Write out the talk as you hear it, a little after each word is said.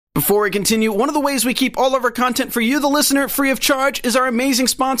Before we continue, one of the ways we keep all of our content for you, the listener, free of charge is our amazing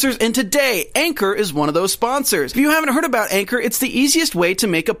sponsors, and today, Anchor is one of those sponsors. If you haven't heard about Anchor, it's the easiest way to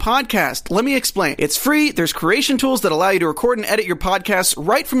make a podcast. Let me explain. It's free, there's creation tools that allow you to record and edit your podcasts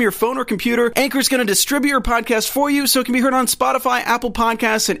right from your phone or computer. Anchor's going to distribute your podcast for you so it can be heard on Spotify, Apple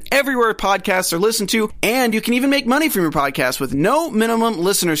Podcasts, and everywhere podcasts are listened to, and you can even make money from your podcast with no minimum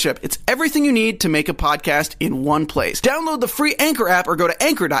listenership. It's everything you need to make a podcast in one place. Download the free Anchor app or go to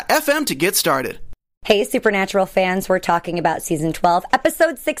anchor.fm to get started. Hey, Supernatural fans, we're talking about Season 12,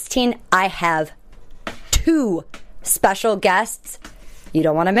 Episode 16. I have 2 special guests. You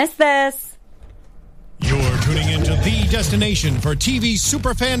don't want to miss this. You're tuning into the destination for TV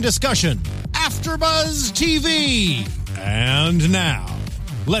superfan discussion, AfterBuzzTV. And now,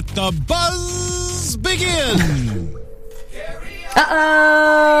 let the buzz begin.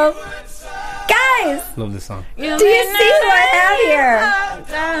 Uh-oh. Guys! Love this song. Do you see who I have here?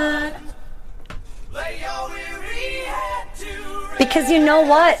 Because you know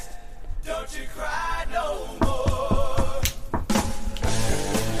what?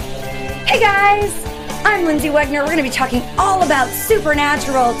 Hey guys! I'm Lindsay Wegner. We're going to be talking all about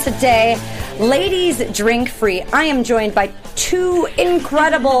Supernatural today. Ladies, drink free. I am joined by 2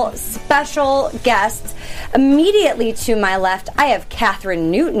 incredible special guests. Immediately to my left, I have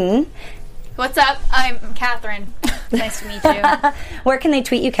Kathryn Newton. What's up? I'm Kathryn. Nice to meet you. Where can they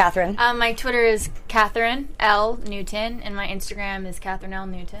tweet you, Kathryn? My Twitter is Kathryn L. Newton, and my Instagram is Kathryn L.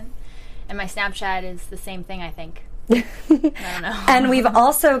 Newton. And my Snapchat is the same thing, I think. I don't know. And we've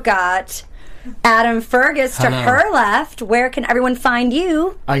also got Adam Fergus to her left. Where can everyone find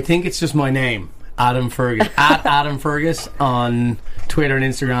you? I think it's just my name, Adam Fergus. At Adam Fergus on Twitter and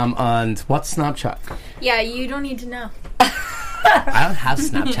Instagram. And what's Snapchat? Yeah, you don't need to know. I don't have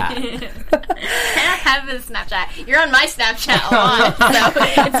Snapchat. I don't have a Snapchat. You're on my Snapchat a lot, so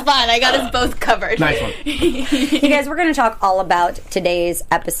it's fun. I got us both covered. Nice one. You guys, we're going to talk all about today's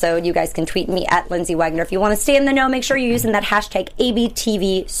episode. You guys can tweet me at Lindsay Wegner. If you want to stay in the know, make sure you're using that hashtag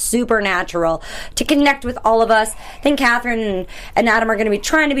ABTV Supernatural to connect with all of us. Then Kathryn and Adam are going to be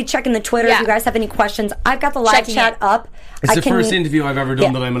trying to be checking the Twitter. Yeah. If you guys have any questions, I've got the live chat up. It's the first interview I've ever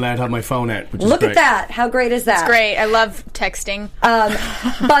done that I'm allowed to have my phone out, which is Look great. at that. How great is that? It's great. I love texting.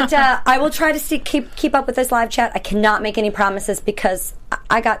 But I will try to keep up with this live chat. I cannot make any promises because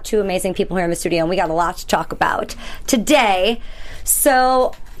I got 2 amazing people here in the studio and we got a lot to talk about today.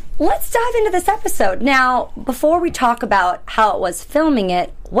 So let's dive into this episode. Now, before we talk about how it was filming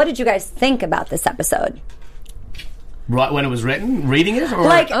it, what did you guys think about this episode? Right when it was written? Reading it? Or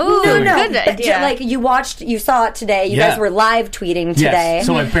No. good idea. Like you saw it today. You guys were live tweeting today. Yes,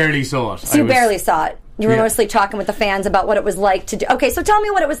 so I barely saw it. So you barely saw it. You were mostly talking with the fans about what it was like to do. Okay, so tell me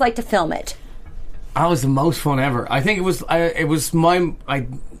what it was like to film it. That was the most fun ever. I think it was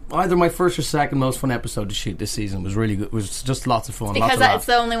either my first or second most fun episode to shoot this season. It was really good. It was just lots of fun. Because it's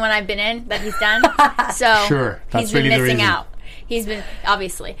the only one I've been in that he's done. So sure, that's he's been really the missing reason. out. He's been,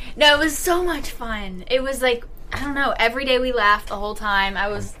 obviously. No, it was so much fun. It was like, I don't know, every day we laughed the whole time.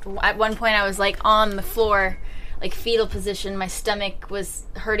 At one point I was like on the floor, like fetal position. My stomach was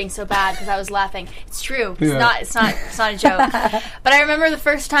hurting so bad because I was laughing. It's true. It's not a joke. But I remember the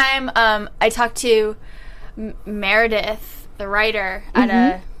first time I talked to Meredith, the writer,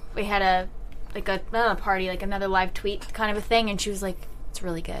 at we had not a party, like another live tweet kind of a thing, and she was like, "It's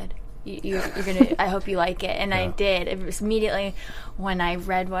really good. You're gonna. I hope you like it." And I did. It was immediately when I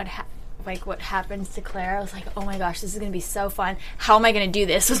read what happens to Claire, I was like, oh my gosh, this is going to be so fun. How am I going to do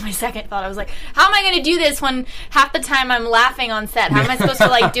this? Was my second thought. I was like, how am I going to do this when half the time I'm laughing on set? How am I supposed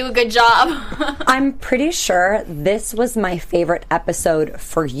to do a good job? I'm pretty sure this was my favorite episode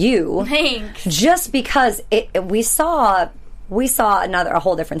for you. Thanks. Just because we saw a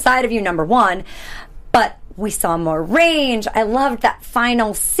whole different side of you, number one, but we saw more range. I loved that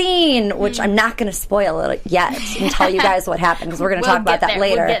final scene, which I'm not going to spoil it yet and tell you guys what happened because we're going to talk about that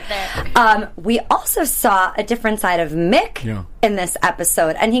later. We'll get there. We also saw a different side of Mick in this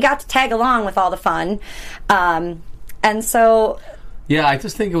episode, and he got to tag along with all the fun. And so... Yeah, I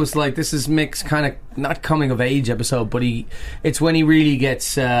just think it was like, this is Mick's kind of, not coming of age episode, but it's when he really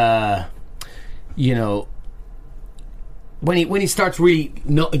gets, when he starts really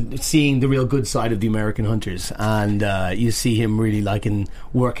seeing the real good side of the American hunters, and you see him really liking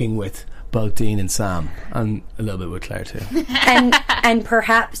working with both Dean and Sam, and a little bit with Claire too. and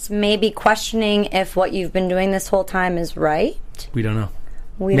perhaps maybe questioning if what you've been doing this whole time is right. We don't know.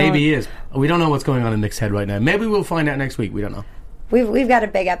 Maybe he is. We don't know what's going on in Mick's head right now. Maybe we'll find out next week. We don't know. We've got a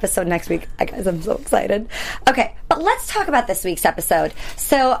big episode next week. Guys, I'm so excited. Okay, but let's talk about this week's episode.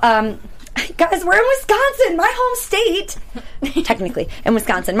 So, Guys, we're in Wisconsin, my home state. Technically, in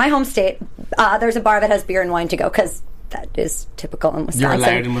Wisconsin, my home state. There's a bar that has beer and wine to go because that is typical in Wisconsin. You're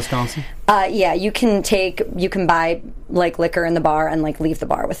allowed in Wisconsin? Yeah, you can buy like liquor in the bar and like leave the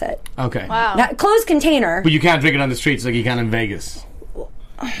bar with it. Okay. Wow. Now, closed container. But you can't drink it on the streets like you can in Vegas.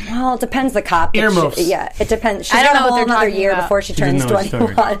 Well, it depends the cop. Earmuffs. Yeah, it depends. She's I don't got know a what whole they're another talking year about. before she She didn't turns know his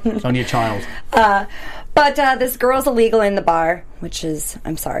story. 21. It's only a child. But this girl's illegal in the bar, which is,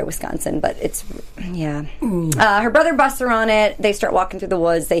 I'm sorry, Wisconsin, but it's, yeah. Her brother busts her on it. They start walking through the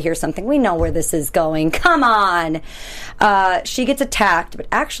woods. They hear something. We know where this is going. Come on. She gets attacked, but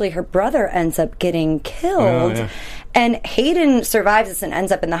actually her brother ends up getting killed. Yeah. And Hayden survives this and ends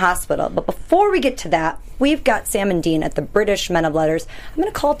up in the hospital. But before we get to that, we've got Sam and Dean at the British Men of Letters. I'm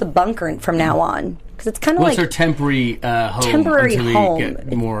going to call it the bunker from now on. Because it's kind of like... What's her temporary home temporary until home. They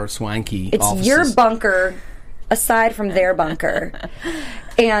get more swanky It's offices. your bunker, aside from their bunker.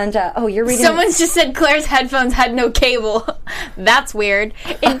 And, you're reading... Someone's just said Claire's headphones had no cable. That's weird.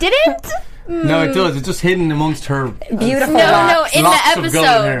 It didn't? No, it does. It's just hidden amongst her Beautiful. No, in the locks of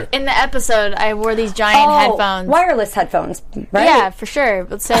golden hair. episode, I wore these giant headphones. Wireless headphones, right? Yeah, for sure.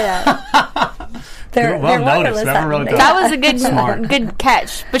 Let's say that. They're Well wireless noticed. Never wrote headphones. That was a good Smart. good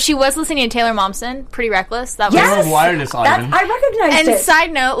catch. But she was listening to Taylor Momsen, Pretty Reckless. That was They were wireless, Ivan. I recognized And it.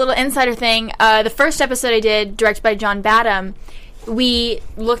 side note, little insider thing, the first episode I did, directed by John Badham, we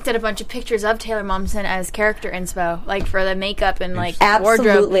looked at a bunch of pictures of Taylor Momsen as character inspo, like for the makeup and like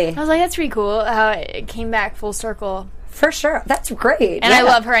Absolutely. wardrobe. I was like, that's pretty cool how it came back full circle. For sure. That's great. And I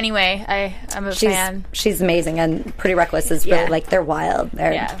love her anyway. I'm a fan. She's amazing, and Pretty Reckless is really, like, they're wild.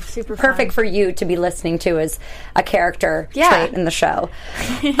 They're super perfect fun. for you to be listening to as a character trait in the show.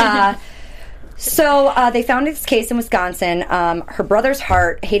 So they found this case in Wisconsin.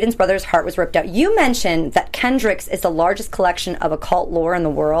 Hayden's brother's heart was ripped out. You mentioned that Kendrick's is the largest collection of occult lore in the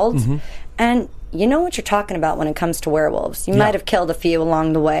world. Mm-hmm. And you know what you're talking about when it comes to werewolves. You might have killed a few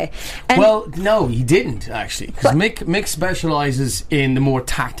along the way. And Well, no, he didn't, actually. Because Mick specialises in the more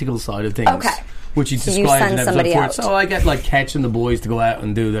tactical side of things. Okay. Which he So you describes send in episode somebody 4. out. So I get, like, catching the boys to go out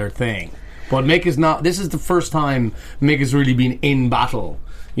and do their thing. But Mick is not... This is the first time Mick has really been in battle,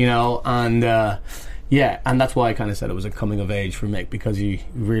 you know, and... and that's why I kind of said it was a coming of age for Mick, because he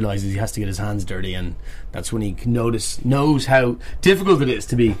realises he has to get his hands dirty, and that's when he knows how difficult it is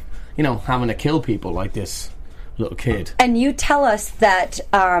to be, you know, having to kill people like this little kid. And you tell us that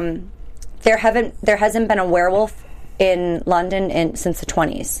there hasn't been a werewolf in London since the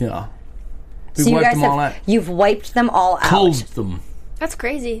 20s. Yeah. So We you wiped guys them all out. you've wiped them all out, Culled them. That's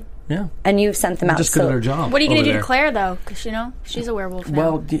crazy. Yeah. and you've sent them out. Just good at their job. What are you going over to do there. to Claire, though? Because, you know, she's a werewolf now.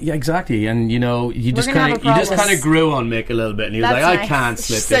 Well, yeah, exactly, and you know, you just gonna kind have of a problem. grew on Mick a little bit, and he was That's like, nice. "I can't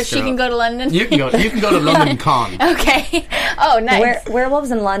slip So this she girl." can go to London? You can go to London Con. Okay. Oh, nice.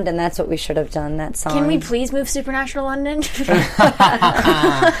 Werewolves in London. That's what we should have done. That song. Can we please move Supernatural London?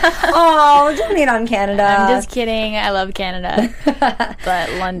 Oh, don't hate on Canada. I'm just kidding. I love Canada.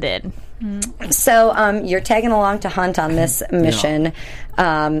 But London. So you're tagging along to hunt on this mission.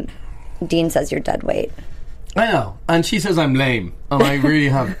 Dean says you're dead weight. I know, and she says I'm lame, and I really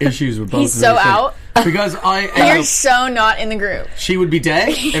have issues with both. He's of so these things. out. Because You're so not in the group. she would be dead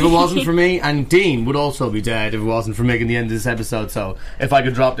if it wasn't for me, and Dean would also be dead if it wasn't for making the end of this episode. So if I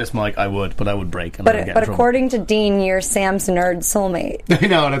could drop this mic, I would, but I would break. And I would get in But trouble. according to Dean, you're Sam's nerd soulmate. I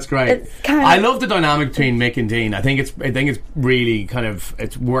know, that's great. It's kind of- I love the dynamic between Mick and Dean. I think it's really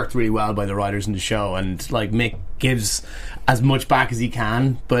it's worked really well by the writers in the show, and like Mick gives as much back as he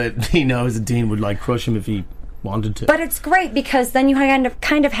can, but he knows that Dean would like crush him if he wanted to. But it's great because then you kind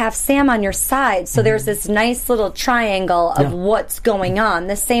of have Sam on your side. So there's this nice little triangle of what's going on.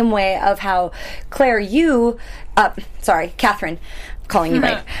 The same way of how Kathryn, calling you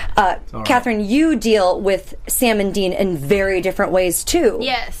right. Kathryn, you deal with Sam and Dean in very different ways too.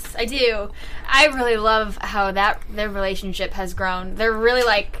 Yes, I do. I really love how their relationship has grown. They're really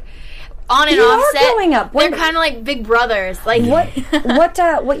like on and You off are set. growing up. They're kind of like big brothers. Like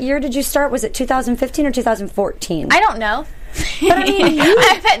What year did you start? Was it 2015 or 2014? I don't know. But I mean,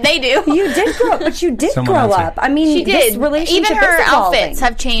 I bet they do. you did grow up, but you did Someone grow answer. up. I mean, She this did. relationship Even her is evolving. outfits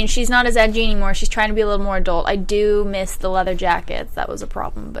have changed. She's not as edgy anymore. She's trying to be a little more adult. I do miss the leather jackets. That was a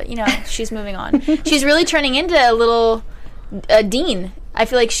problem. But, you know, she's moving on. She's really turning into a little Dean. I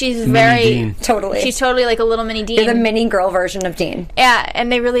feel like she's very... Dean. Totally. She's totally like a little mini Dean. You're the mini girl version of Dean. Yeah,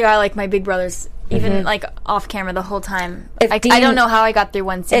 and they really are like my big brothers. Even like off camera the whole time. If I Dean- don't know how I got through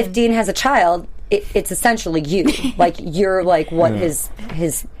one scene. If Dean has a child, it's essentially you. Like, you're like what his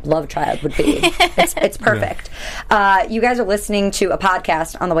love child would be. It's perfect. You guys are listening to a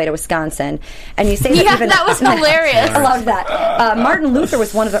podcast on the way to Wisconsin, and you say that that was hilarious. I love that. Martin Luther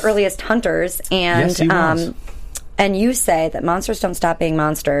was one of the earliest hunters, and Yes, he was. And you say that monsters don't stop being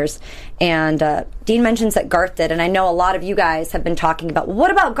monsters. And Dean mentions that Garth did. And I know a lot of you guys have been talking about, what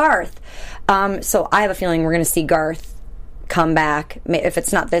about Garth? So I have a feeling we're going to see Garth come back. If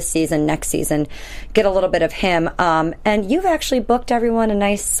it's not this season, next season. Get a little bit of him. And you've actually booked everyone a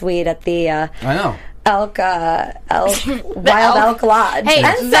nice suite at the... I know. Wild Elk Lodge. Hey,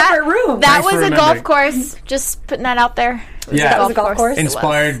 and separate room. That Thanks for was a remembering. golf course. Just putting that out there. Yeah. That was a golf course?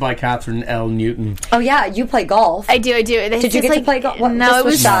 Inspired by Kathryn L. Newton. Oh, yeah, you play golf. I do. Did you get to play golf? No, it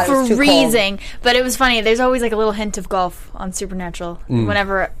was too cold. freezing. But it was funny. There's always like a little hint of golf on Supernatural.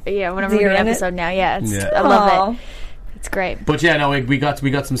 Whenever we do an episode now. Yeah, I love it. It's great. But yeah, no, we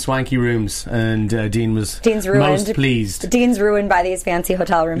got some swanky rooms, and Dean's ruined. most pleased. Dean's ruined by these fancy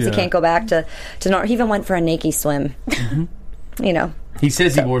hotel rooms. He can't go back to North. He even went for a naked swim. You know. He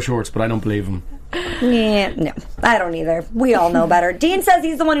says he wore shorts, but I don't believe him. Yeah, no, I don't either. We all know better. Dean says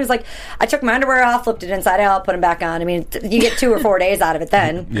he's the one who's like, I took my underwear off, flipped it inside out, put them back on. I mean, you get 2 or 4 days out of it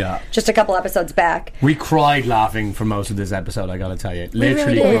then. Yeah. Just a couple episodes back. We cried laughing for most of this episode, I gotta tell you.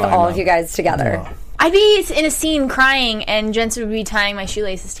 Literally did. With cried all of laughing. you guys together. Oh. I'd be in a scene crying, and Jensen would be tying my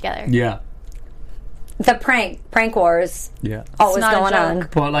shoelaces together. Yeah. The prank wars, Yeah. always It's not a going joke. on.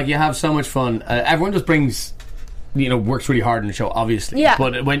 But like, you have so much fun. Everyone just brings, works really hard in the show, obviously. Yeah.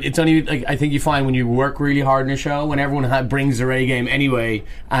 But when it's only like, I think you find when you work really hard in a show, when everyone brings their A game anyway,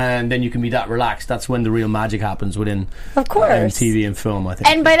 and then you can be that relaxed. That's when the real magic happens within, Of course. TV and film. I think.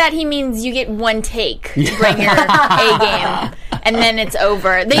 And by that he means you get one take to bring your A game, and then it's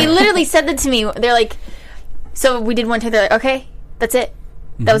over. They literally said that to me. They're like, so we did one take. They're like, okay, that's it.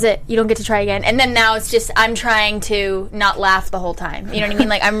 That was it. You don't get to try again. And then now it's just, I'm trying to not laugh the whole time. You know what I mean?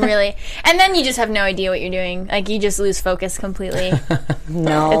 Like, I'm really... And then you just have no idea what you're doing. Like, you just lose focus completely.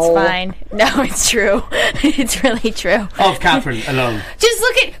 No. It's fine. No, it's true. It's really true. Of Kathryn alone. Just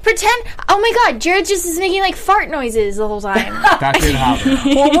pretend... Oh my god, Jared just is making, like, fart noises the whole time. That did happen.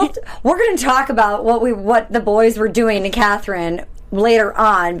 Well, we're going to talk about what the boys were doing to Kathryn later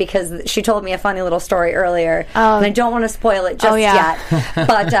on, because she told me a funny little story earlier, and I don't want to spoil it just yet.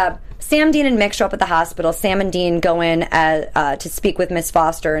 But Sam, Dean, and Mick show up at the hospital. Sam and Dean go in to speak with Miss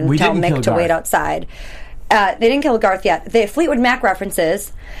Foster and tell Mick to wait outside. They didn't kill Garth yet. They have Fleetwood Mac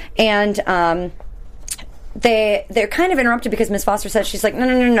references, and they're kind of interrupted because Miss Foster says, she's like,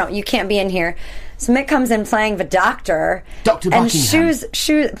 no, you can't be in here. So Mick comes in playing the doctor. Dr. And Buckingham.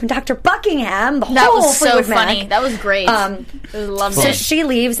 shoes Dr. Buckingham, the That whole was so Fleetwood funny. Mac. That was great. It was lovely. So she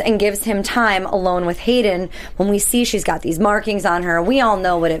leaves and gives him time alone with Hayden. When we see she's got these markings on her, we all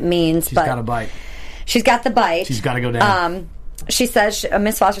know what it means. She's got a bite. She's got the bite. She's got to go down. She says,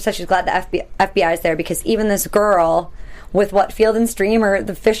 Miss Foster says she's glad the FBI is there, because even this girl with Field and Stream or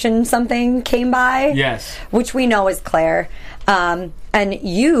the Fish and something came by. Yes. Which we know is Claire. And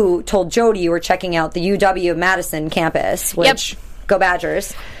you told Jody you were checking out the UW Madison campus, which, go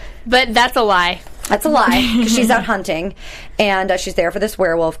Badgers. But that's a lie. That's a lie, because she's out hunting, and she's there for this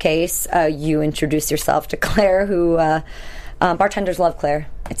werewolf case. You introduce yourself to Claire, who bartenders love Claire.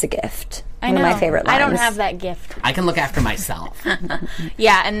 It's a gift. I know. One of my favorite lines. I don't have that gift. I can look after myself.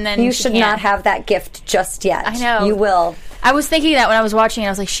 Yeah, and then You she should can't. not have that gift just yet. I know. You will. I was thinking that when I was watching it. I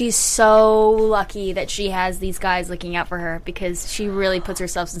was like, she's so lucky that she has these guys looking out for her, because she really puts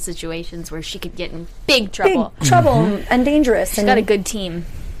herself in situations where she could get in big trouble. Big trouble and dangerous. She's and got a good team.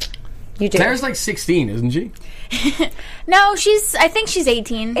 You do. Claire's like 16, isn't she? No, I think she's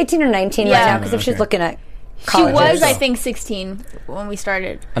 18. 18 or 19 right Yeah. now, because if she's Okay. looking at She colleges. was, I think, 16 when we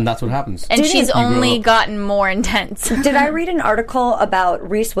started. And that's what happens. And she's You grow only up. gotten more intense. Did I read an article about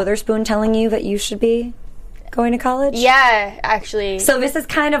Reese Witherspoon telling you that you should be going to college? Yeah, actually. So this is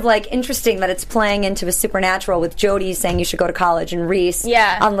kind of like interesting that it's playing into a Supernatural with Jody saying you should go to college and Reese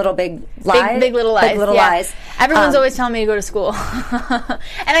on Little Big Lies. Big Little Lies. Big Little yeah. Lies. Everyone's always telling me to go to school.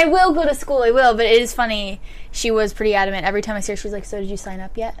 And I will go to school, I will, but it is funny. She was pretty adamant. Every time I see her, she's like, so did you sign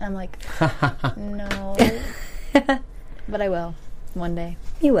up yet? And I'm like, no. But I will. One day.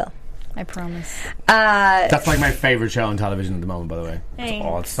 You will. I promise. That's like my favorite show on television at the moment, by the way. Thanks.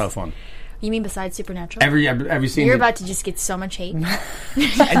 Oh, it's so fun. You mean besides Supernatural? Every scene. You're about to just get so much hate.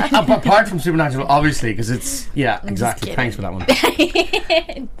 apart from Supernatural, obviously, because it's exactly. kidding. Thanks for that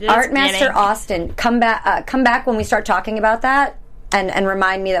one. Art Master Austin, come back when we start talking about that, and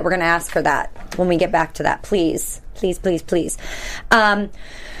remind me that we're going to ask her that when we get back to that, please.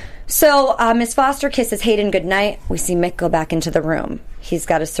 So Miss Foster kisses Hayden goodnight. We see Mick go back into the room. He's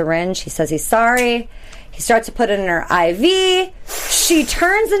got a syringe. He says he's sorry. He starts to put it in her IV. She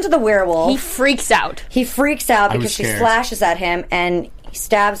turns into the werewolf. He freaks out. Because she flashes at him, and he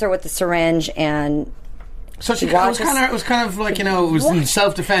stabs her with the syringe, and so it was kind of like, it was in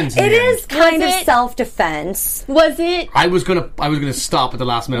self-defense. It is kind of self-defense. Was it? I was gonna stop at the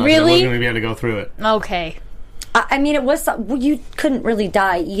last minute. Really? I wasn't gonna be able to go through it. Okay. I mean, it was. You couldn't really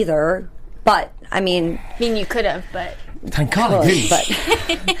die either, but you could have, but. Thank God I didn't.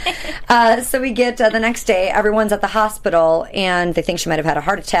 But, so we get the next day, everyone's at the hospital, and they think she might have had a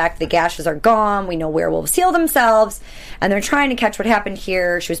heart attack. The gashes are gone. We know werewolves heal themselves, and they're trying to catch what happened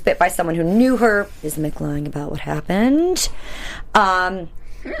here. She was bit by someone who knew her. Is Mick lying about what happened?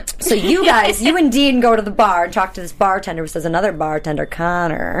 So you guys, you and Dean go to the bar and talk to this bartender, who says another bartender,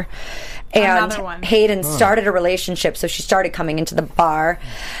 Connor. And Hayden started a relationship, so she started coming into the bar.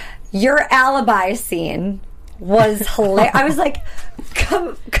 Your alibi scene was hilarious. I was like,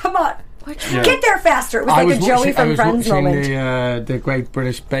 come on. Get there faster. It was like a Joey from Friends moment. The Great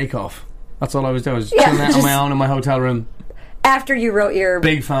British Bake Off. That's all I was doing. I was chilling out on my own in my hotel room. After you wrote your...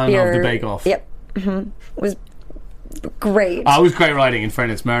 Big fan of the Bake Off. Yep. Mm-hmm. It was great. It was great writing, in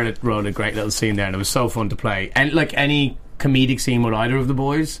fairness. Meredith wrote a great little scene there, and it was so fun to play. And like any comedic scene with either of the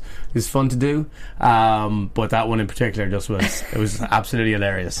boys is fun to do, but that one in particular it was absolutely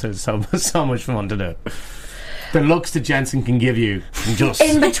hilarious. It was so much fun to do. The looks that Jensen can give you can just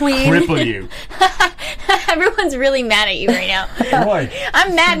in between cripple you. Everyone's really mad at you right now. Why?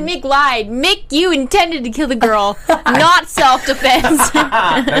 I'm mad Mick lied. Mick, you intended to kill the girl, not self-defense.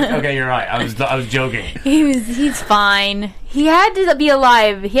 Okay, you're right. I was joking. He's fine. He had to be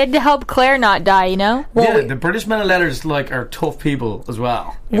alive. He had to help Claire not die, Well, the British men of letters are tough people as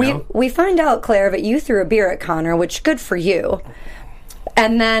well. We find out, Claire, that you threw a beer at Connor, which good for you.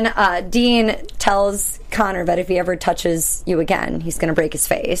 And then Dean tells Connor that if he ever touches you again, he's going to break his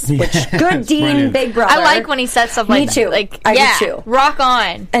face. Which, good Dean, brilliant. Big brother. I like when he says stuff like that. Me too. I do too. Rock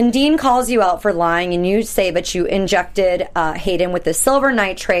on. And Dean calls you out for lying, and you say that you injected Hayden with the silver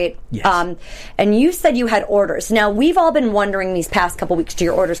nitrate. Yes. And you said you had orders. Now, we've all been wondering these past couple weeks, do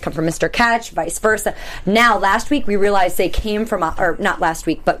your orders come from Mr. Catch, vice versa? Now, last week, we realized they came from, or not last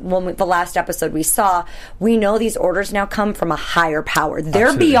week, but the last episode we saw, we know these orders now come from a higher power. They're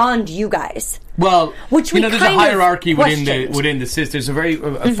Absolutely. Beyond you guys. Well, which we there's a hierarchy within the system. There's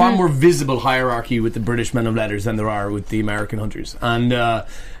a far more visible hierarchy with the British men of letters than there are with the American hunters. And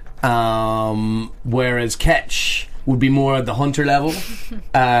whereas Ketch would be more at the hunter level,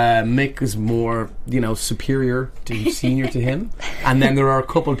 Mick is more, superior to senior to him. And then there are a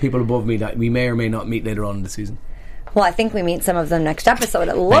couple of people above me that we may or may not meet later on in the season. Well, I think we meet some of them next episode.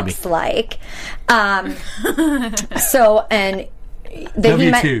 It looks like. So and.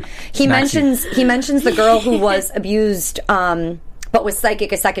 He mentions the girl who was abused, but was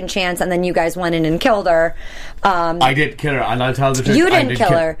psychic a second chance, and then you guys went in and killed her. I did kill her, and I'll tell the truth. You didn't kill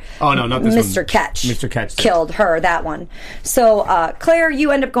her. Oh no, not this Mr. one. Ketch. Mr. Ketch killed her. That one. So Claire,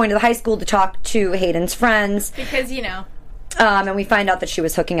 you end up going to the high school to talk to Hayden's friends because and we find out that she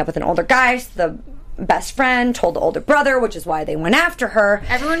was hooking up with an older guy. So the best friend told the older brother, which is why they went after her.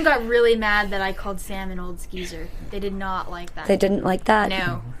 Everyone got really mad that I called Sam an old skeezer. They did not like that. They didn't like that?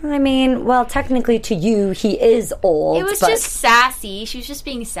 No. I mean, well, technically to you, he is old. It was just sassy. She was just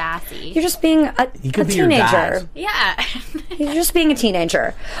being sassy. You're just being a teenager. Yeah. You're just being a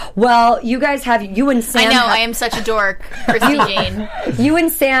teenager. Well, you guys have, you and Sam... I know, I am such a dork, Christy Jane. You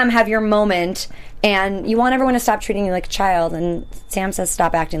and Sam have your moment... And you want everyone to stop treating you like a child, and Sam says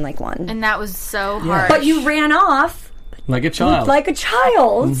stop acting like one. And that was so hard. But you ran off like a child.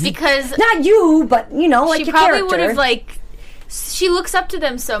 Mm-hmm. Because not you, but like your character. She probably would have she looks up to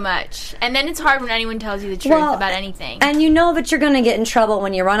them so much. And then it's hard when anyone tells you the truth about anything. And you know that you're going to get in trouble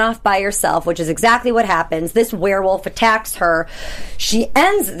when you run off by yourself, which is exactly what happens. This werewolf attacks her.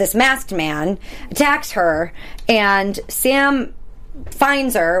 This masked man attacks her, and Sam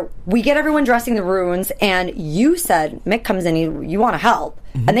finds her. We get everyone dressing the runes, and you said Mick comes in, you want to help,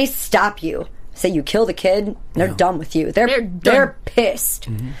 and they stop you, say you killed a kid. They're done with you. They're pissed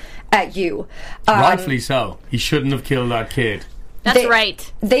at you. Rightfully so. He shouldn't have killed that kid. That's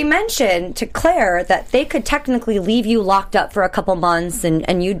right. They mentioned to Claire that they could technically leave you locked up for a couple months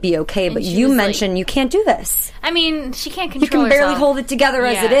and you'd be okay, but you mentioned you can't do this. I mean, she can't control herself. You can barely hold it together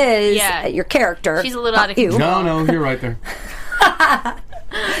as it is. Yeah. Your character. She's a little out of control. No, you're right there.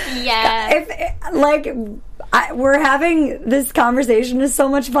 Yeah. We're having this conversation is so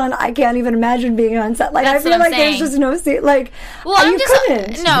much fun. I can't even imagine being on set. I feel like there's just no seat. I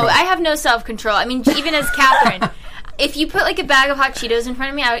have no self-control. I mean, even as Kathryn, if you put like a bag of hot Cheetos in front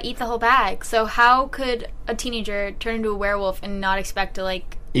of me, I would eat the whole bag. So how could a teenager turn into a werewolf and not expect to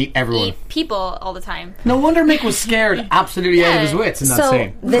like eat everyone, eat people all the time? No wonder Mick was scared absolutely out of his wits in that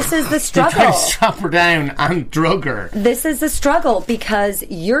scene. This is the struggle. They tried to strap her down and drug her. This is the struggle because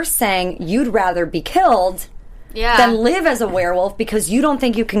you're saying you'd rather be killed than live as a werewolf because you don't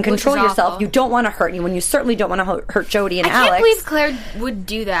think you can control yourself. You don't want to hurt anyone. You certainly don't want to hurt Jody and Alex. I can't believe Claire would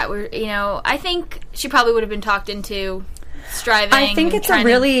do that. I think she probably would have been talked into striving. I think it's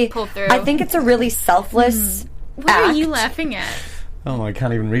a really selfless What act. are you laughing at? Oh, I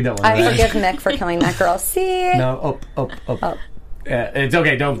can't even read that one. I forgive Mick for killing that girl. See? No, up. It's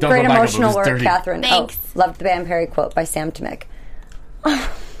okay. Don't Great go back emotional up. work, Dirty. Kathryn. Thanks. Loved the Van Perry quote by Sam to Mick.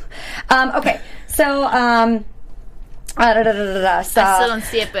 Okay, so I still don't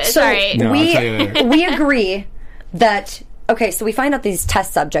see it, but it's alright. No, I'll tell you later. We agree that. Okay, so we find out these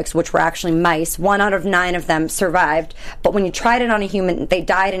test subjects, which were actually mice, 1 out of 9 of them survived. But when you tried it on a human, they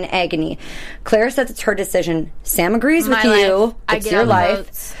died in agony. Claire says it's her decision. Sam agrees with you. It's your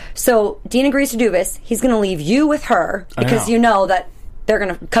life. So Dean agrees to do this. He's going to leave you with her because you know that they're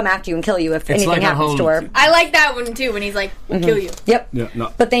going to come after you and kill you if anything happens to her. I like that one too when he's like, we'll kill you. Yep. Yeah,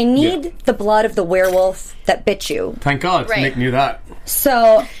 no. But they need the blood of the werewolf that bit you. Thank God. Right. Nick knew that.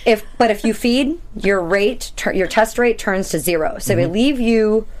 So if you feed, your test rate turns to 0. So they leave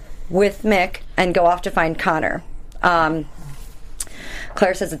you with Mick and go off to find Connor.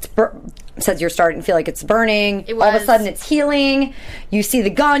 Claire says says you're starting to feel like it's burning. All of a sudden it's healing. You see the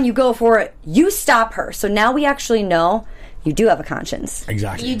gun, you go for it, you stop her. So now we actually know you do have a conscience.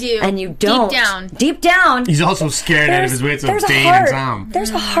 Exactly. You do. And you don't. Deep down. He's also scared out of his wits of Dean and Sam.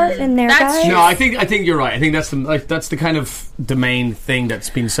 There's a heart in there, guys. No, I think you're right. I think that's the kind of the main thing that's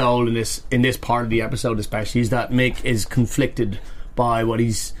been sold in this part of the episode, especially, is that Mick is conflicted by what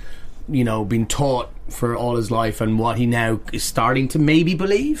he's been taught for all his life and what he now is starting to maybe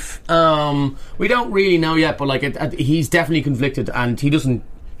believe. We don't really know yet, but he's definitely conflicted, and he doesn't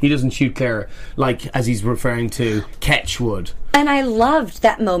shoot Claire as he's referring to Ketch would. And I loved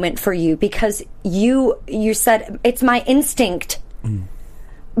that moment for you because you said it's my instinct,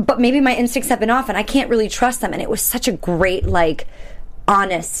 but maybe my instincts have been off and I can't really trust them. And it was such a great,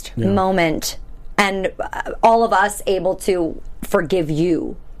 honest moment, and all of us able to forgive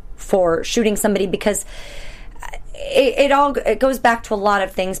you for shooting somebody because it goes back to a lot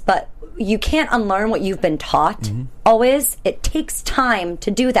of things, but you can't unlearn what you've been taught. Always. It takes time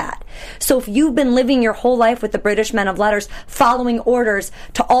to do that. So if you've been living your whole life with the British men of letters, following orders,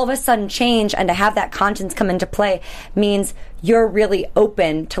 to all of a sudden change and to have that conscience come into play means you're really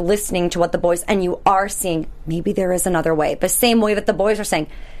open to listening to what the boys, and you are seeing maybe there is another way. The same way that the boys are saying,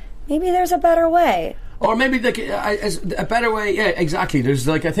 maybe there's a better way. Or maybe a better way. Yeah, exactly. There's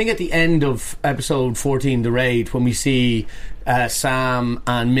I think at the end of episode 14, The Raid, when we see Sam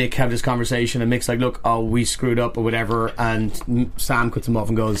and Mick have this conversation, and Mick's like, look, we screwed up or whatever, and Sam cuts him off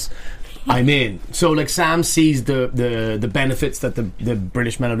and goes, I'm in. So Sam sees the benefits that the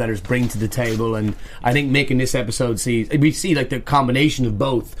British men of letters bring to the table, and I think Mick in this episode we see the combination of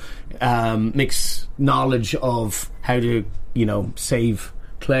both. Mick's knowledge of how to save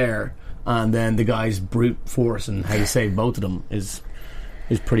Claire, and then the guy's brute force and how to save both of them is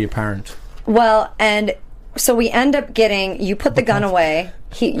pretty apparent. Well, and so we end up getting, you put the gun away.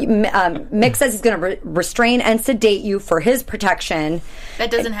 Mick says he's going to restrain and sedate you for his protection. That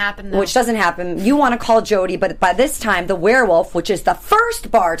doesn't happen, though. Which doesn't happen. You want to call Jody, but by this time, the werewolf, which is the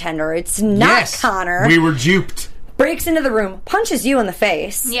first bartender, it's not Connor. We were duped. Breaks into the room, punches you in the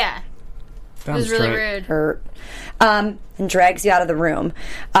face. Yeah. It was really rude. Hurt. And drags you out of the room.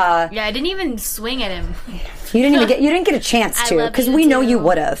 I didn't even swing at him. You didn't get a chance to, because we know you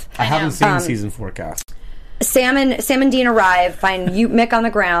would have. I haven't seen season 4 cast. Sam and Dean arrive, find Mick on the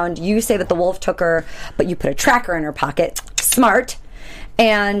ground. You say that the wolf took her, but you put a tracker in her pocket. Smart.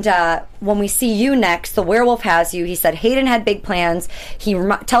 And when we see you next, the werewolf has you. He said Hayden had big plans. He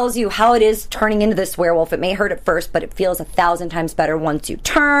tells you how it is turning into this werewolf. It may hurt at first, but it feels 1,000 times better once you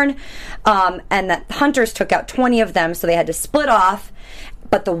turn. And that the hunters took out 20 of them, so they had to split off.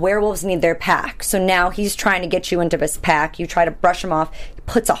 But the werewolves need their pack. So now he's trying to get you into this pack. You try to brush him off. He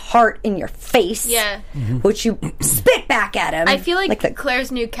puts a heart in your face. Yeah. Which you spit back at him. I feel like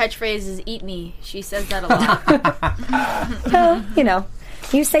Claire's new catchphrase is "eat me." She says that a lot. Well,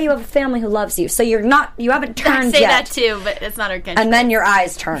 you say you have a family who loves you, so you haven't turned yet. I say that too, but it's not her catchphrase. And then your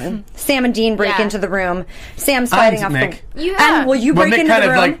eyes turn. Sam and Dean break into the room. Sam's fighting off Mick. you break into the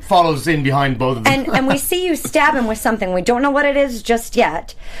room. Mick follows in behind both of them. And we see you stab him with something. We don't know what it is just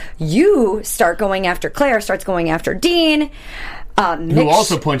yet. You start going after Claire, starts going after Dean. Who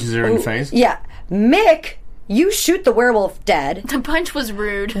also punches her in the face. Yeah. Mick you shoot the werewolf dead. The punch was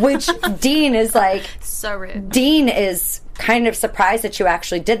rude. Which Dean is like... So rude. Dean is kind of surprised that you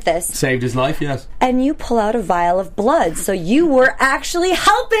actually did this. Saved his life, yes. And you pull out a vial of blood. So you were actually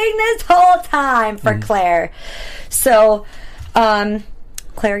helping this whole time for Claire. So,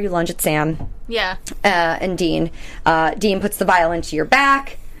 Claire, you lunge at Sam. Yeah. And Dean. Dean puts the vial into your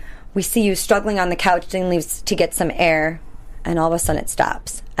back. We see you struggling on the couch. Dean leaves to get some air. And all of a sudden it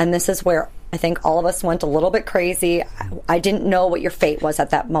stops. And this is where I think all of us went a little bit crazy. I didn't know what your fate was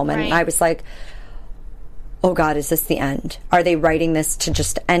at that moment. Right. And I was like, oh God, is this the end? Are they writing this to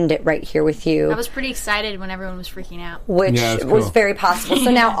just end it right here with you? I was pretty excited when everyone was freaking out. Which was cool. very possible.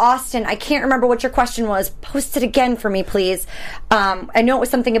 So now, Austin, I can't remember what your question was. Post it again for me, please. I know it was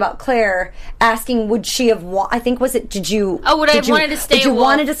something about Claire asking, would she have, I think, was it, did you... Oh, would I have wanted to stay Did you a wolf?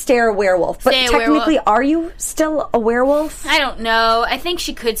 wanted to stay a werewolf? But Stay a technically, werewolf. are you still a werewolf? I don't know. I think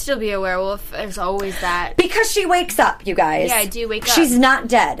she could still be a werewolf. There's always that. Because she wakes up, you guys. Yeah, I do wake up. She's not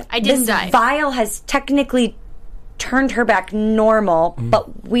dead. I didn't this die. This vial has technically turned her back normal,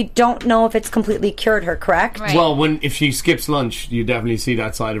 but we don't know if it's completely cured her, correct? Right. Well, if she skips lunch, you definitely see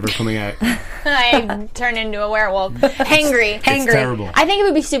that side of her coming out. I turn into a werewolf. Hangry. It's terrible. I think it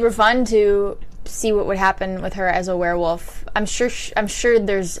would be super fun to see what would happen with her as a werewolf. I'm sure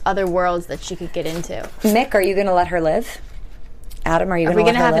there's other worlds that she could get into. Mick, are you going to let her live? Adam, are you Are going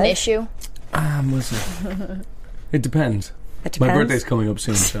we to let going to her have live? an issue? Listen. It depends. It My depends. birthday's coming up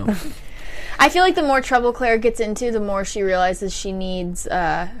soon, so... I feel like the more trouble Claire gets into, the more she realizes she needs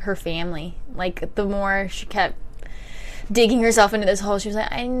her family. Like, the more she kept digging herself into this hole, she was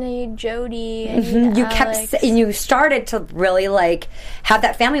like, I need Jody, I need You Alex. and you started to really like have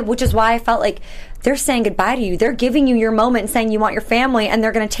that family, which is why I felt like they're saying goodbye to you. They're giving you your moment and saying you want your family, and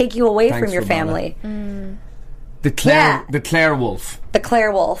they're going to take you away Thanks from your for that. family. The Claire Wolf. The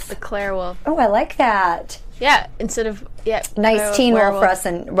Claire Wolf. The Claire Wolf. Oh, I like that. Yeah, instead of, yeah. Nice Teen Wolf for us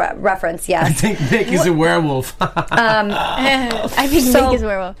and reference, I yes. think Nick is a werewolf. I think So, Nick is a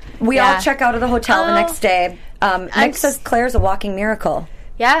werewolf. We Yeah. all check out of the hotel the next day. Nick says Claire's a walking miracle.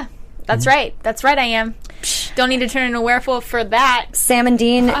 Yeah, that's right. That's right, I am. Don't need to turn into a werewolf for that. Sam and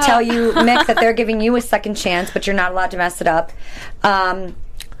Dean tell you, Mick, that they're giving you a second chance, but you're not allowed to mess it up.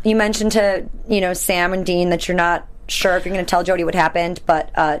 You mentioned to Sam and Dean that you're not sure if you're going to tell Jody what happened,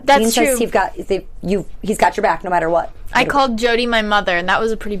 but Dean says true. he's got your back no matter what. I called Jody my mother, and that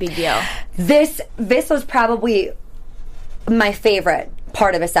was a pretty big deal. This was probably my favorite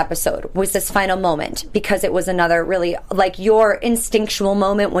part of this episode, was this final moment, because it was another really like your instinctual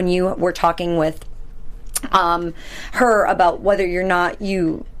moment when you were talking with her about whether or not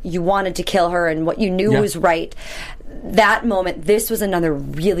you wanted to kill her and what you knew was right. That moment, this was another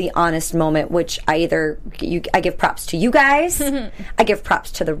really honest moment, which I give props to you guys. I give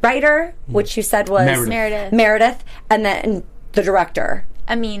props to the writer, which you said was Meredith, and then the director.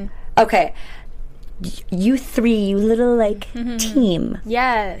 I mean, okay, you three, you little team.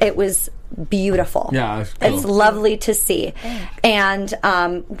 yeah. It was beautiful. Yeah, it's lovely to see. And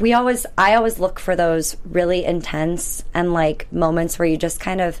I always look for those really intense and moments where you just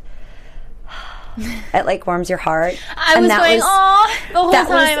kind of it warms your heart. I was going, "Aw," the whole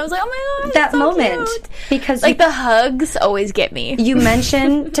time. I was like, "Oh my god, that so moment!" cute. Because the hugs always get me. You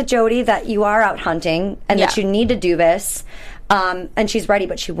mentioned to Jody that you are out hunting and that you need to do this. And she's ready,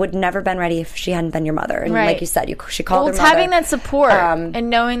 but she would never been ready if she hadn't been your mother. And like you said, she called her it's mother. having that support and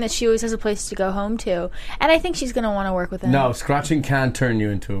knowing that she always has a place to go home to. And I think she's going to want to work with him. No, scratching can't turn you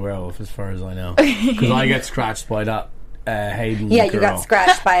into a werewolf, as far as I know. Because I get scratched by that Hayden. Yeah, girl. you got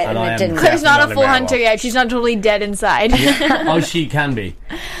scratched by it and it didn't. Claire's not a full werewolf. hunter yet. She's not totally dead inside. Oh, she can be.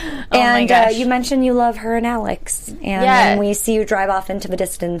 And my gosh. you mentioned you love her and Alex. And then we see you drive off into the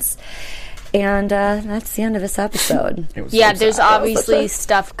distance. And that's the end of this episode. There's obviously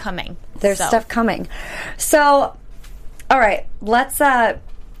stuff coming. There's stuff coming. So, all right, let's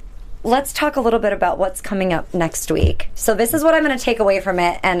talk a little bit about what's coming up next week. So this is what I'm going to take away from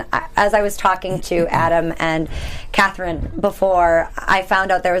it. And as I was talking to Adam and Kathryn before, I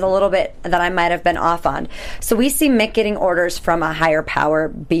found out there was a little bit that I might have been off on. So we see Mick getting orders from a higher power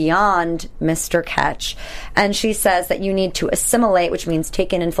beyond Mr. Ketch. And she says that you need to assimilate, which means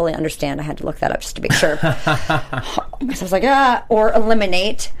take in and fully understand. I had to look that up just to be sure. Because I was like, or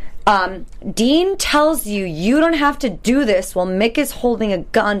eliminate. Dean tells you don't have to do this while Mick is holding a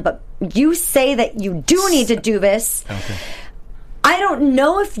gun, but you say that you do need to do this. Okay. I don't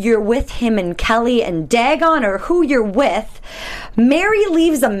know if you're with him and Kelly and Dagon or who you're with. Mary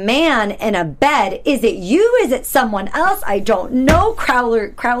leaves a man in a bed. Is it you? Is it someone else? I don't know.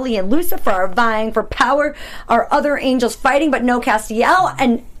 Crowley and Lucifer are vying for power. Are other angels fighting, but no Castiel?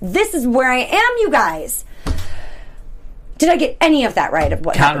 And this is where I am, you guys. Did I get any of that right? Of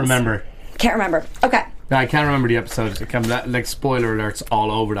what Can't happens? remember. Can't remember. Okay. No, I can't remember the episodes. Like spoiler alerts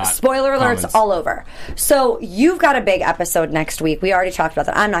all over that. Spoiler alerts comments. all over. So you've got a big episode next week. We already talked about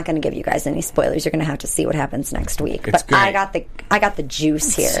that. I'm not going to give you guys any spoilers. You're going to have to see what happens next week. It's but great. I got the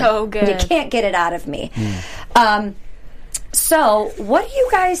juice here. So good. You can't get it out of me. So what do you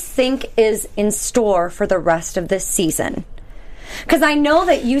guys think is in store for the rest of this season? Because I know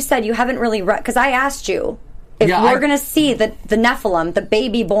that you said you haven't really read. Because I asked you if we're going to see the Nephilim, the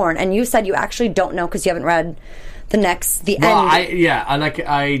baby born, and you said you actually don't know because you haven't read the end.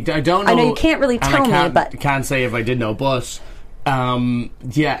 I don't know. I know you can't really tell me, but can't say if I did know. But it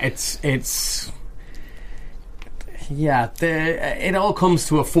all comes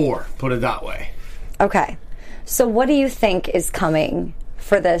to a 4. Put it that way. okay. So what do you think is coming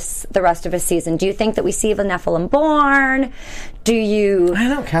for the rest of the season? Do you think that we see the Nephilim born? Do you? I don't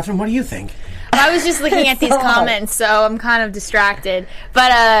know, Kathryn. What do you think? I was just looking at these comments, so I'm kind of distracted.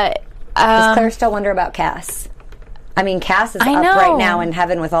 But Does Claire still wonder about Cass? I mean, Cass is up right now in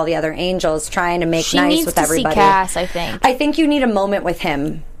heaven with all the other angels, trying to make nice with everybody. See Cass, I think. I think you need a moment with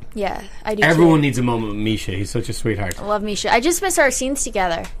him. Yeah, I do. Everyone needs a moment with Misha. He's such a sweetheart. I love Misha. I just miss our scenes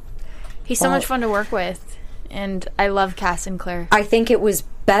together. He's so much fun to work with, and I love Cass and Claire. I think it was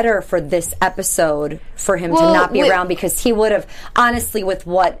better for this episode for him to not be around, because he would have, honestly, with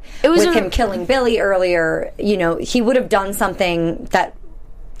him killing Billy earlier, he would have done something that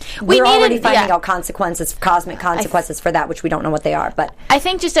we're already finding out consequences, cosmic consequences for that, which we don't know what they are. But I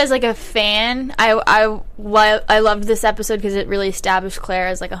think just as like a fan, I loved this episode because it really established Claire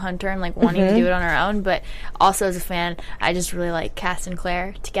as like a hunter and like wanting to do it on her own. But also as a fan, I just really like Cass and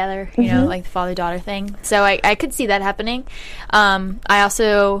Claire together, like the father-daughter thing. So I could see that happening. I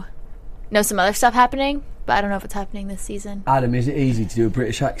also know some other stuff happening, but I don't know if it's happening this season. Adam, is it easy to do a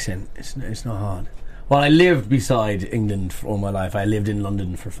British accent? It's not hard. Well, I lived beside England for all my life. I lived in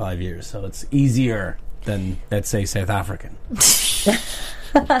London for 5 years, so it's easier than, let's say, South African.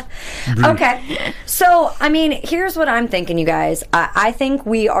 Okay. So, I mean, here's what I'm thinking, you guys. I think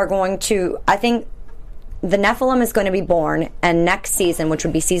the Nephilim is going to be born, and next season, which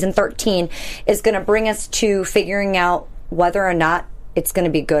would be season 13, is going to bring us to figuring out whether or not it's going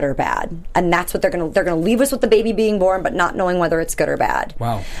to be good or bad. And that's what they're going to leave us with the baby being born, but not knowing whether it's good or bad.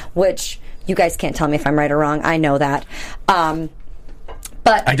 Wow. Which, you guys can't tell me if I'm right or wrong. I know that. But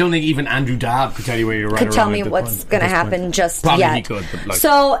I don't think even Andrew Dabb could tell you where you're right or wrong. Could tell me what's going to happen just Probably yet. He could, but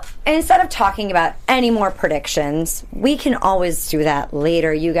So instead of talking about any more predictions, we can always do that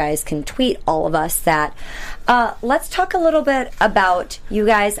later. You guys can tweet all of us that. Let's talk a little bit about you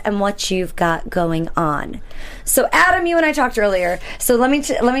guys and what you've got going on. So Adam, you and I talked earlier. So let me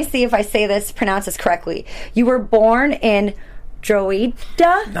see if I pronounce this correctly. You were born in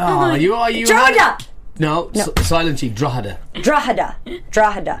Drogheda? No, you Drogheda! No. Silent G, Drogheda. Drogheda.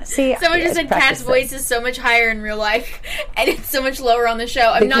 See, Someone just said Kat's voice is so much higher in real life, and it's so much lower on the show.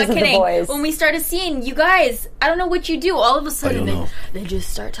 I'm not kidding. When we started seeing you guys, I don't know what you do. All of a sudden, they just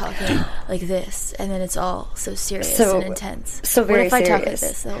start talking like this, and then it's all so serious and intense. So very what if serious. I talk like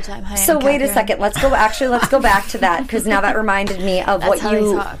this the whole time? Hi, so I'm wait a Kathryn. second. Let's go back to that, because now that reminded me of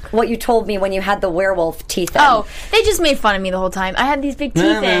what you told me when you had the werewolf teeth in. Oh, they just made fun of me the whole time. I had these big teeth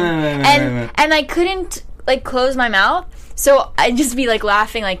and I couldn't like close my mouth, so I'd just be like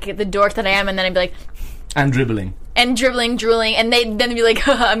laughing like the dork that I am, and then I'd be like, and dribbling, drooling, and they'd be like,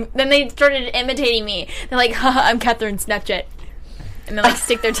 then they started imitating me. They're like, I'm Kathryn Snapchat, and then like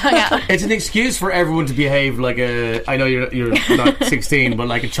stick their tongue out. It's an excuse for everyone to behave like I know you're not 16, but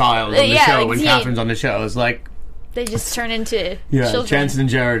like a child on the show. Like when Kathryn's on the show, it's like they just turn into children. Jensen and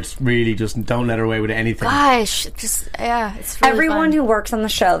Jared really just don't let her away with anything. Gosh, it's really everyone fun. Who works on the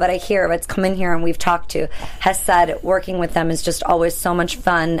show that I hear that's come in here and we've talked to has said working with them is just always so much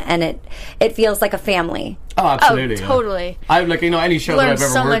fun, and it feels like a family. Oh, absolutely. Oh, totally. I've any show that I've ever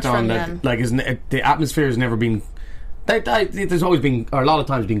so worked on that the atmosphere has never been. There's always been, or a lot of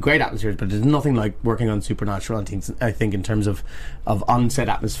times, been great atmospheres, but there's nothing like working on Supernatural. I think in terms of on-set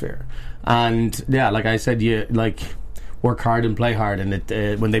atmosphere, and like I said, you work hard and play hard,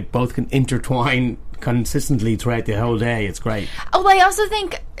 and when they both can intertwine consistently throughout the whole day, it's great. Oh, I also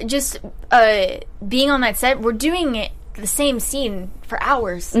think just being on that set, we're doing the same scene for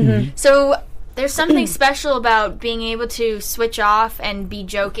hours, so. There's something special about being able to switch off and be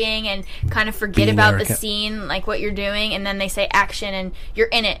joking and kind of forget about the scene, like what you're doing, and then they say action and you're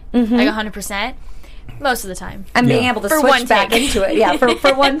in it, like 100%, most of the time. And being able to switch back into it,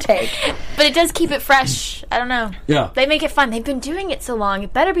 for one take. But it does keep it fresh. I don't know. Yeah. They make it fun. They've been doing it so long.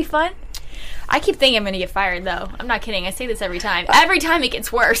 It better be fun. I keep thinking I'm going to get fired, though. I'm not kidding. I say this every time. Every time it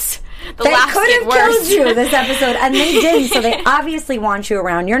gets worse. The They laughs could get have worse. killed you this episode, and they didn't, so they obviously want you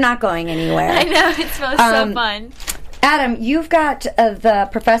around. You're not going anywhere. I know. It's so fun. Adam, you've got The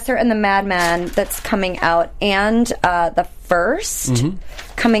Professor and the Madman that's coming out, and The First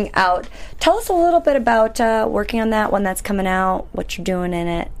coming out. Tell us a little bit about working on that one that's coming out, what you're doing in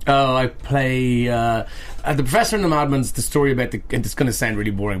it. Oh, I play The Professor and the Madman's the story about and it's going to sound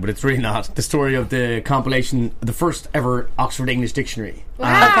really boring, but it's really not. The story of the compilation, the first ever Oxford English Dictionary.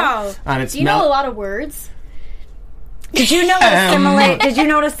 Wow. And it's Do you know a lot of words? Did you know what assimilate? Did you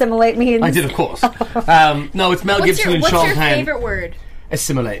know what assimilate means? I did, of course. No, it's Mel Gibson and Sean What's your Penn. favorite word?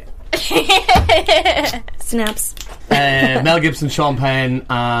 Assimilate. Snaps. Mel Gibson, Sean Penn,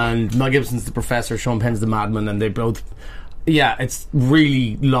 and Mel Gibson's the Professor, Sean Penn's the Madman, and they both. Yeah, it's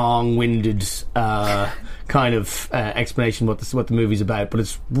really long-winded kind of explanation what the movie's about, but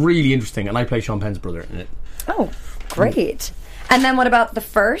it's really interesting, and I play Sean Penn's brother in it. Oh, great. And then what about The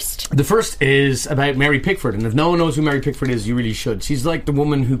First? The First is about Mary Pickford, and if no one knows who Mary Pickford is, you really should. She's like the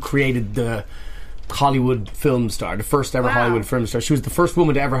woman who created the Hollywood film star, the first ever Hollywood film star. She was the first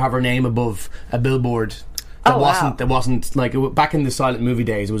woman to ever have her name above a billboard. That wasn't like back in the silent movie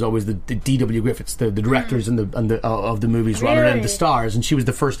days. It was always the D.W. Griffiths, the directors and the of the movies, rather than the stars. And she was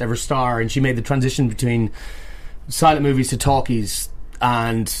the first ever star, and she made the transition between silent movies to talkies.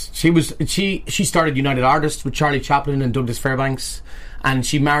 And she started United Artists with Charlie Chaplin and Douglas Fairbanks, and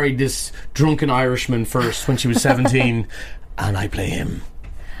she married this drunken Irishman first when she was 17, and I play him.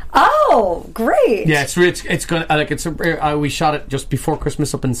 Oh, great! Yeah, it's gonna we shot it just before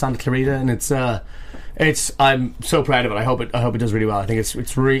Christmas up in Santa Clarita, and it's I'm so proud of it. I hope it does really well. I think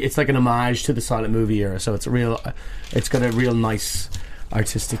it's like an homage to the silent movie era, so it's got a real nice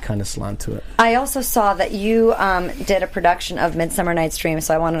artistic kind of slant to it. I also saw that you did a production of Midsummer Night's Dream,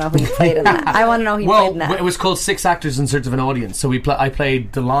 so I want to know who you played in that. I want to know who you played in that. It was called Six Actors in Search of an Audience. So I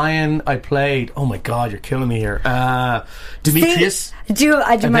played the Lion. I played. Oh my God, you're killing me here. Demetrius. I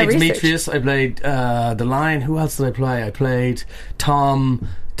do my research. Demetrius. I played the Lion. Who else did I play? I played Tom.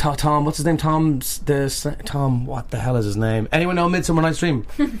 Tom. What's his name? Tom. What the hell is his name? Anyone know Midsummer Night's Dream?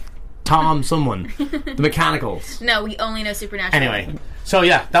 Tom. Someone. The Mechanicals. No, we only know Supernatural. Anyway. So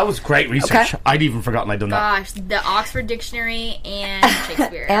yeah, that was great research. Okay. I'd even forgotten I'd done that. Gosh, the Oxford Dictionary and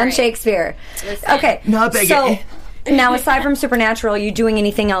Shakespeare. Shakespeare. Listen. Okay. No, beg so it. now, aside from Supernatural, are you doing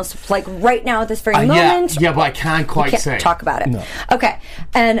anything else, like right now at this very moment? Yeah, but I can't quite say. Talk about it. No. Okay.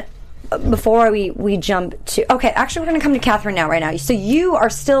 And before we jump to... Okay, actually, we're going to come to Kathryn now, right now. So you are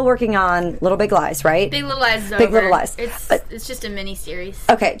still working on Little Big Lies, right? Big Little Lies is Big over. Little Lies. It's just a mini-series.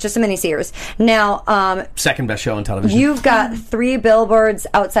 Okay, just a mini-series. Now... second best show on television. You've got 3 billboards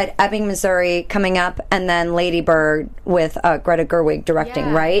outside Ebbing, Missouri coming up, and then Lady Bird with Greta Gerwig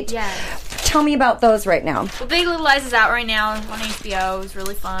directing, right? Yeah. Tell me about those right now. Well, Big Little Lies is out right now on HBO. It was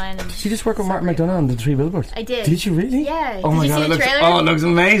really fun. And did you just work with Martin McDonagh on the 3 billboards? I did. Did you really? Yeah. Oh my Did you God! see the trailer? Oh, it looks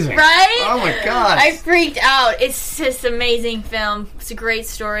amazing. Right? Oh my God! I freaked out. It's just an amazing film. It's a great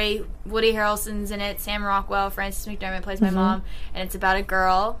story. Woody Harrelson's in it. Sam Rockwell, Frances McDormand plays my mom, and it's about a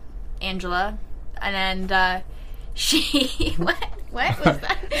girl, Angela, and she what was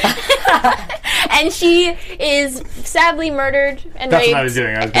that? And she is sadly murdered and That's raped. what I was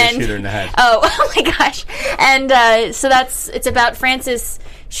doing. I was going to shoot her in the head. Oh my gosh! And so it's about Frances.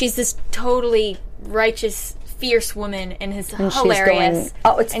 She's this totally righteous, fierce woman, and is hilarious.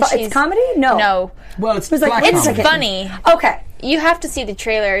 It's comedy? No. Well, it's like, it's comedy. funny. Okay. You have to see the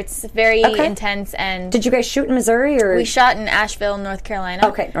trailer. It's very intense. And Did you guys shoot in Missouri or? we shot in Asheville, North Carolina.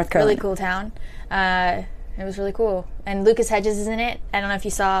 Okay, North Carolina. Really cool town. It was really cool. And Lucas Hedges is in it. I don't know if you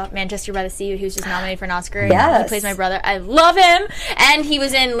saw Manchester by the Sea. He was just nominated for an Oscar. Yes. He plays my brother. I love him. And he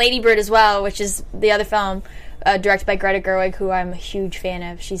was in Lady Bird as well, which is the other film directed by Greta Gerwig, who I'm a huge fan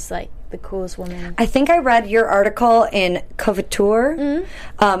of. She's like the coolest woman. I think I read your article in Couture.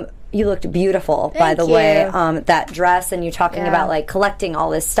 You looked beautiful, by the way. That dress, and you talking about like collecting all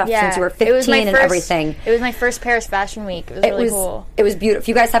this stuff since you were 15 and everything. It was my first Paris Fashion Week. It was really cool. It was beautiful. If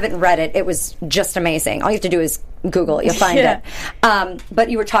you guys haven't read it, it was just amazing. All you have to do is Google it. You'll find it. But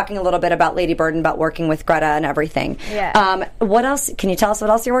you were talking a little bit about Lady Bird and about working with Greta and everything. Yeah. What else? Can you tell us what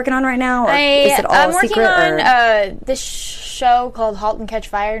else you're working on right now? Or is it all I'm a working secret? on this show called *Halt and Catch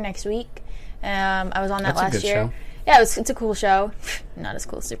Fire* next week. I was on that last year. Show. Yeah, it's a cool show. Not as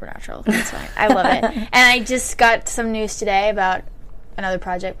cool as Supernatural. That's fine. I love it. And I just got some news today about another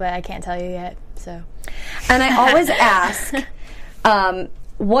project, but I can't tell you yet. So, and I always ask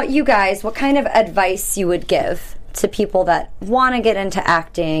what kind of advice you would give to people that want to get into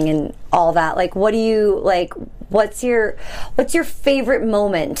acting and all that. Like, what do you like? What's your favorite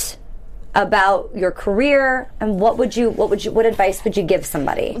moment about your career, and what advice would you give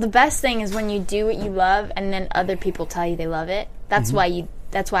somebody? The best thing is when you do what you love and then other people tell you they love it. That's why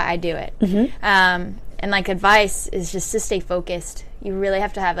I do it. And like advice is just to stay focused. You really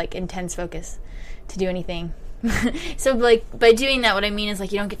have to have like intense focus to do anything. So like by doing that, what I mean is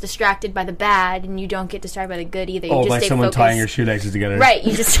like you don't get distracted by the bad and you don't get distracted by the good either. You just by stay someone focused. tying your shoelaces together. Right.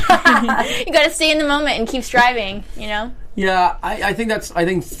 You just you got to stay in the moment and keep striving. You know. Yeah, I think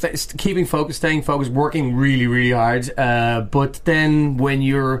keeping focused, staying focused, working really, really hard. But then when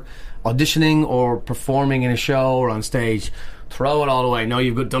you're auditioning or performing in a show or on stage, throw it all away. No,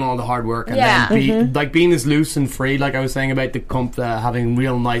 you've done all the hard work, and then being as loose and free, like I was saying about having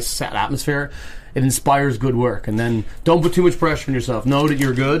real nice set atmosphere. It inspires good work, and then don't put too much pressure on yourself. Know that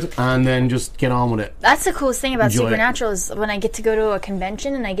you're good, and then just get on with it. That's the coolest thing about Enjoy Supernatural is when I get to go to a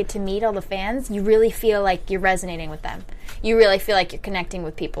convention and I get to meet all the fans, you really feel like you're resonating with them. You really feel like you're connecting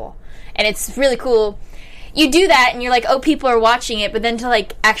with people. And it's really cool. You do that, and you're like, oh, people are watching it, but then to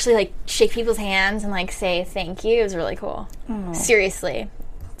like actually like shake people's hands and like say thank you is really cool. Seriously.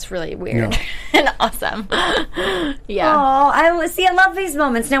 It's really weird and awesome. Yeah. Oh, I love these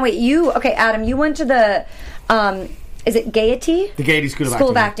moments. Now, wait, Adam, you went to the, is it Gaiety? The Gaiety School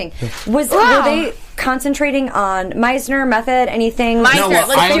of Acting. Were they concentrating on Meisner method? Anything? Meisner,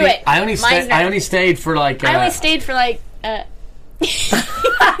 let's do it. I only stayed for like.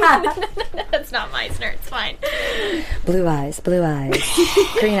 That's not Meisner. It's fine. Blue eyes, green eyes,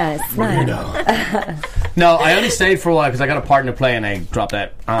 smile. No, I only stayed for a while because I got a part in a play and I dropped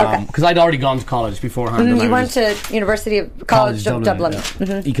out. Because I'd already gone to college beforehand. You went to University of College Dublin.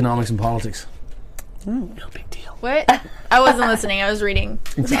 Yeah. Economics and politics. No big deal. What? I wasn't listening. I was reading.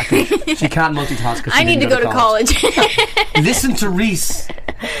 Exactly. She can't multitask. I need to go to college. Listen to Reese.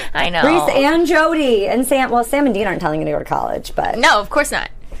 I know. Reese and Jody and Sam. Well, Sam and Dean aren't telling you to go to college, but no, of course not.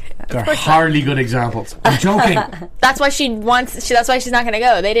 They're hardly good examples. I'm joking. That's why that's why she's not going to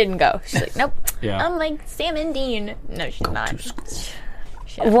go. They didn't go. She's like, nope. Yeah. I'm like Sam and Dean. No, she's not.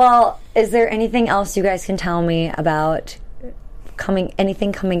 Well, is there anything else you guys can tell me about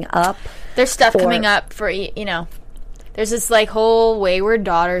anything coming up? There's stuff coming up for, there's this like whole Wayward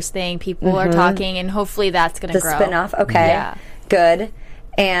Daughters thing. People are talking, and hopefully that's going to grow. The spin-off? Okay. Yeah. Good.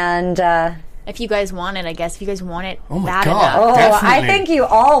 And if you guys want it, I guess. If you guys want it bad enough. Oh, definitely. I think you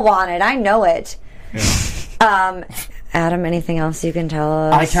all want it. I know it. Yeah. Adam, anything else you can tell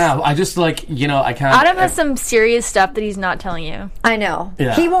us? I can't. I just I can't. Adam has some serious stuff that he's not telling you. I know.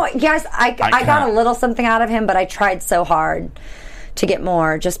 Yeah. He won't. Yes, I got a little something out of him, but I tried so hard to get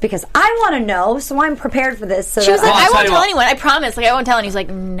more just because I want to know, so I'm prepared for this. So she was like, I won't tell anyone. I promise. Like, I won't tell. And he's like,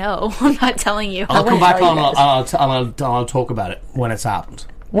 no, I'm not telling you. I'll come back on and I'll talk about it when it's happened.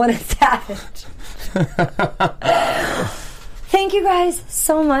 Thank you guys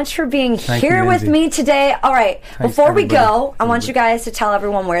so much for being here with Lindsay. me today. All right, Thanks, before we everybody. go, I want you guys to tell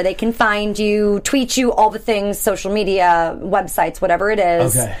everyone where they can find you, tweet you, all the things, social media, websites, whatever it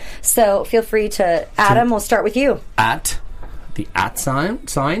is. Okay. So feel free to, Adam, we'll start with you. At the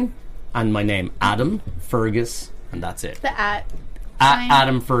sign and my name, Adam Fergus, and that's it. The at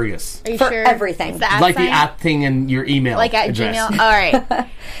Adam Fergus. Are you For sure? everything. It's the at Like sign? the at thing in your email. Like at address. Gmail? All right.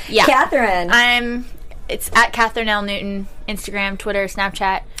 Yeah. Kathryn. It's at Kathryn L. Newton, Instagram, Twitter,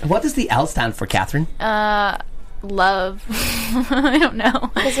 Snapchat. What does the L stand for, Kathryn? Love. I don't know.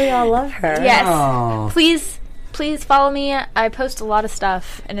 Because we all love her. Yes. Oh. Please follow me. I post a lot of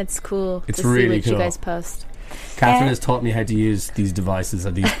stuff, and it's cool It's to really see what you cool. guys post. Kathryn has taught me how to use these devices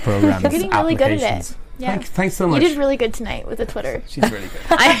and these programs. You're getting really good at applications. it. Yeah. Thanks so much. You did really good tonight with the Twitter. She's really good.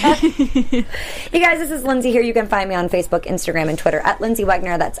 You guys, this is Lindsay here. You can find me on Facebook, Instagram, and Twitter at Lindsay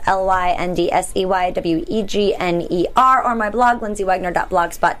Wegner. That's LYNDSEYWEGNER, or my blog,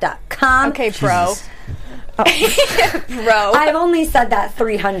 lindsaywegner.blogspot.com. Okay, bro. Bro. I've only said that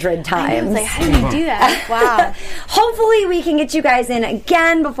 300 I times. was like, how did you do that? Wow. Hopefully we can get you guys in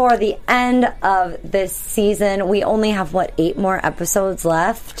again before the end of this season. We only have, 8 more episodes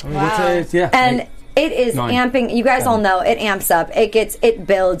left? Wow. Yeah. And it is 9. amping. You guys all know it amps up. It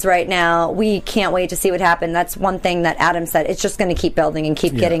builds right now. We can't wait to see what happens. That's one thing that Adam said. It's just going to keep building and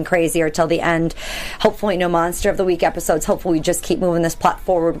keep getting crazier till the end. Hopefully no Monster of the Week episodes. Hopefully we just keep moving this plot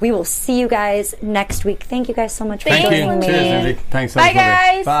forward. We will see you guys next week. Thank you guys so much for joining me. Cheers, Lindsay. Thanks so Bye, much.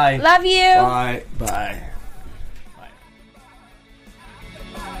 guys. Bye. Love you. Bye. Bye.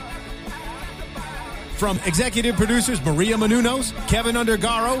 From executive producers Maria Menounos, Kevin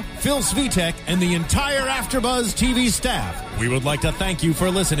Undergaro, Phil Svitek, and the entire AfterBuzz TV staff, we would like to thank you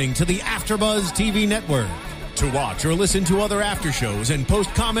for listening to the AfterBuzz TV network. To watch or listen to other after shows and post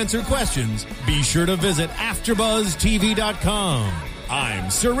comments or questions, be sure to visit AfterBuzzTV.com.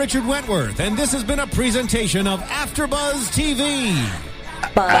 I'm Sir Richard Wentworth, and this has been a presentation of AfterBuzzTV.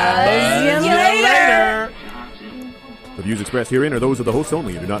 Buzz you later. The views expressed herein are those of the hosts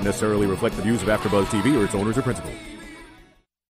only and do not necessarily reflect the views of AfterBuzzTV or its owners or principals.